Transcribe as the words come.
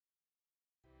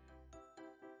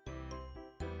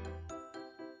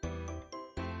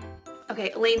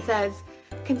Okay, Elaine says,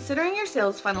 considering your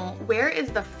sales funnel, where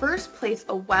is the first place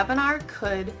a webinar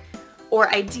could or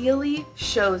ideally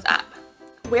shows up?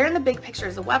 Where in the big picture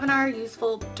is a webinar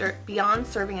useful beyond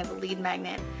serving as a lead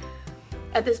magnet?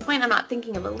 At this point, I'm not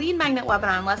thinking of a lead magnet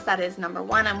webinar unless that is number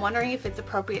one. I'm wondering if it's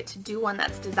appropriate to do one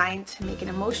that's designed to make an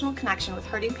emotional connection with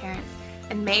hurting parents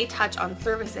and may touch on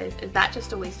services. Is that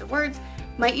just a waste of words?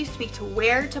 Might you speak to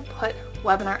where to put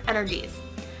webinar energies?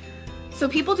 So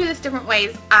people do this different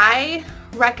ways. I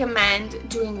recommend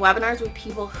doing webinars with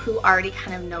people who already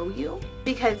kind of know you,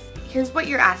 because here's what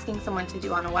you're asking someone to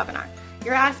do on a webinar.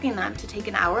 You're asking them to take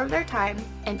an hour of their time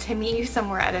and to meet you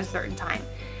somewhere at a certain time.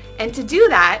 And to do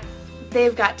that,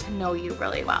 they've got to know you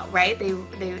really well, right?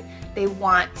 They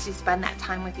want to spend that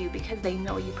time with you because they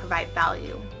know you provide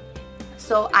value.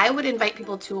 So I would invite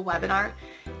people to a webinar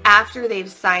after they've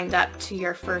signed up to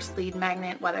your first lead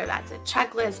magnet, whether that's a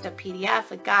checklist, a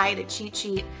PDF, a guide, a cheat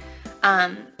sheet.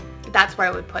 That's where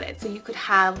I would put it. So you could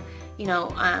have,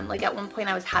 like at one point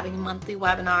I was having monthly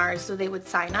webinars, so they would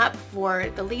sign up for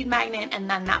the lead magnet and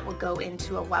then that would go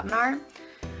into a webinar.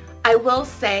 I will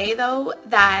say though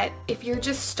that if you're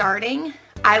just starting,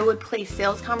 I would place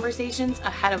sales conversations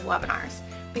ahead of webinars,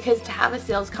 because to have a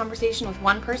sales conversation with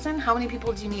one person, how many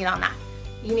people do you need on that?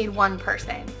 You need one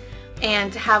person.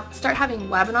 And to start having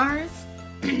webinars,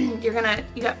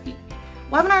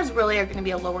 webinars really are going to be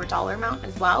a lower dollar amount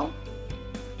as well,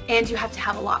 and you have to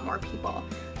have a lot more people.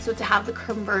 So to have the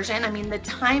conversion, the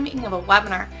timing of a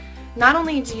webinar, not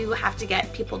only do you have to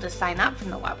get people to sign up from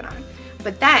the webinar,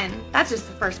 but then that's just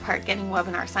the first part, getting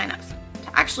webinar signups.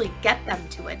 To actually get them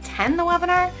to attend the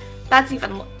webinar, that's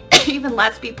even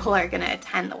less people are going to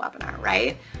attend the webinar,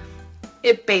 right?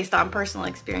 Based on personal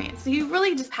experience. So you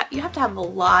really just you have to have a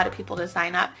lot of people to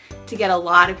sign up to get a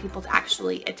lot of people to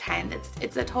actually attend.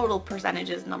 It's a total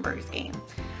percentages numbers game.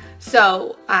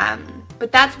 So,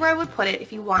 but that's where I would put it.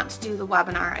 If you want to do the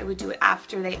webinar, I would do it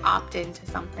after they opt into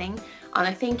something. On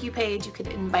a thank you page, you could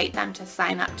invite them to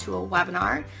sign up to a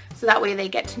webinar. So that way they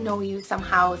get to know you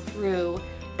somehow through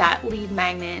that lead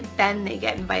magnet. Then they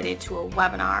get invited to a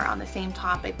webinar on the same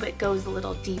topic, but it goes a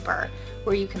little deeper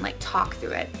where you can talk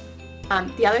through it.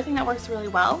 The other thing that works really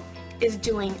well is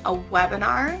doing a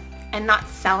webinar and not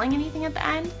selling anything at the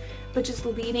end, but just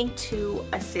leading to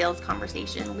a sales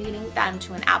conversation, leading them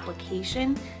to an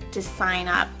application to sign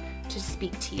up to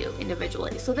speak to you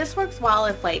individually. So this works well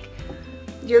if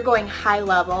you're going high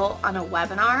level on a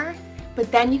webinar, but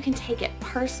then you can take it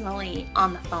personally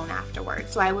on the phone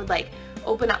afterwards. So I would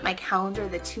open up my calendar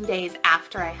the 2 days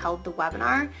after I held the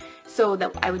webinar, so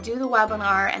that I would do the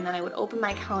webinar and then I would open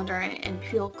my calendar and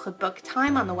people could book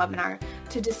time on the webinar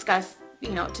to discuss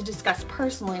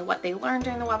personally what they learned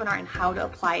during the webinar and how to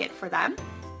apply it for them.